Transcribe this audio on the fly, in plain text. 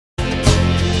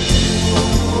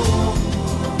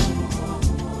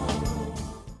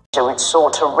Maharashtra, which saw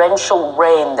torrential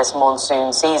rain this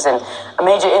monsoon season. A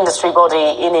major industry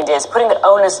body in India is putting the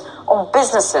onus on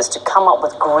businesses to come up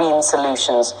with green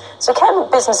solutions. So can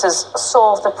businesses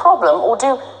solve the problem, or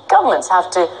do governments have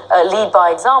to lead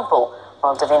by example?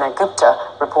 Well, Davina Gupta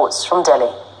reports from Delhi.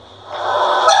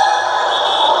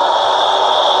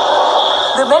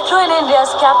 The metro in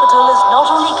India's capital is not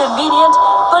only convenient,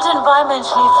 but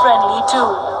environmentally friendly too.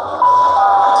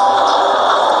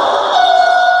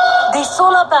 These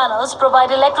solar panels provide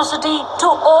electricity to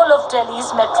all of Delhi's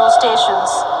metro stations.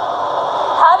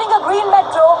 Having a green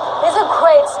metro is a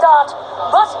great start,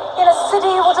 but in a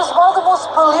city which is one of the most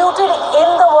polluted in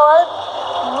the world,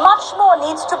 much more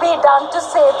needs to be done to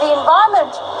save the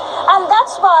environment. And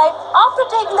that's why, after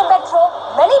taking the metro,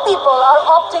 many people are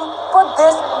opting for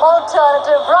this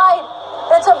alternative ride.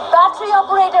 It's a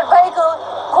battery-operated vehicle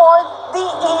called the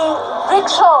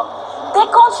e-rickshaw. They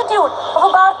constitute of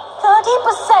about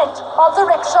 30% of the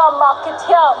rickshaw market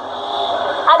here.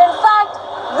 And in fact,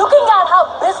 looking at how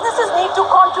businesses need to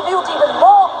contribute even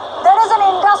more, there is an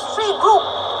industry group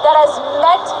that has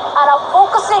met and are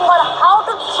focusing on how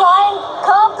to try and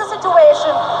curb the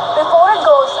situation before it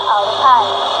goes out of hand.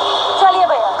 Chaliye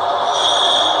bhaiya.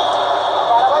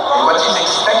 What is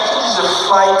expected is a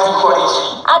flight to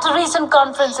quality. At a recent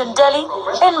conference in Delhi,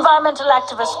 environmental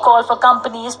activists call for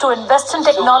companies to invest in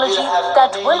technology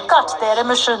that will cut their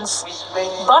emissions.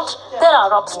 But there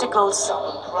are obstacles.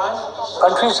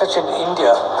 Countries such as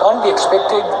India can't be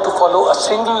expected to follow a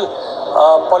single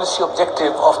policy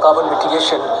objective of carbon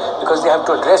mitigation, because they have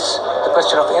to address the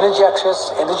question of energy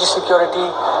access, energy security,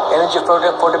 energy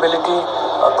affordability,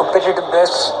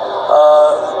 competitiveness,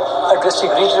 addressing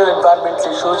regional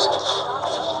environmental issues.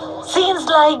 Scenes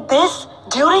like this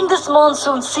during this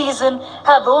monsoon season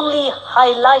have only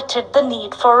highlighted the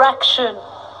need for action.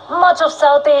 Much of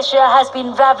South Asia has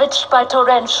been ravaged by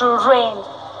torrential rain,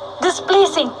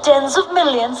 displacing tens of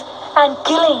millions and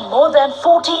killing more than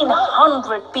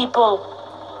 1,400 people.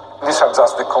 These are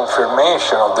just the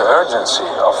confirmation of the urgency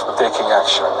of taking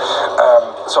action.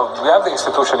 So we have the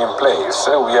institution in place,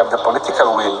 we have the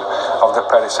political will of the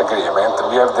Paris Agreement,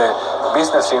 we have the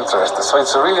business interest. So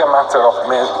it's really a matter of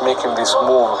making this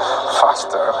move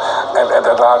faster and at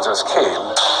a larger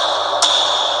scale.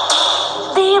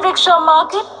 The e-rickshaw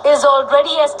market is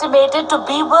already estimated to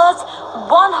be worth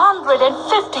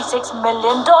 $156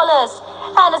 million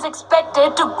and is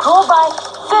expected to grow by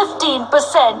 15%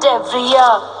 every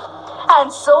year. And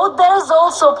so there is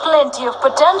also plenty of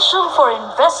potential for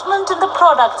investment in the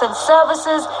products and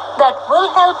services that will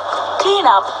help clean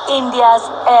up India's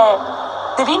air.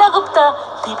 Davina Gupta,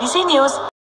 BBC News.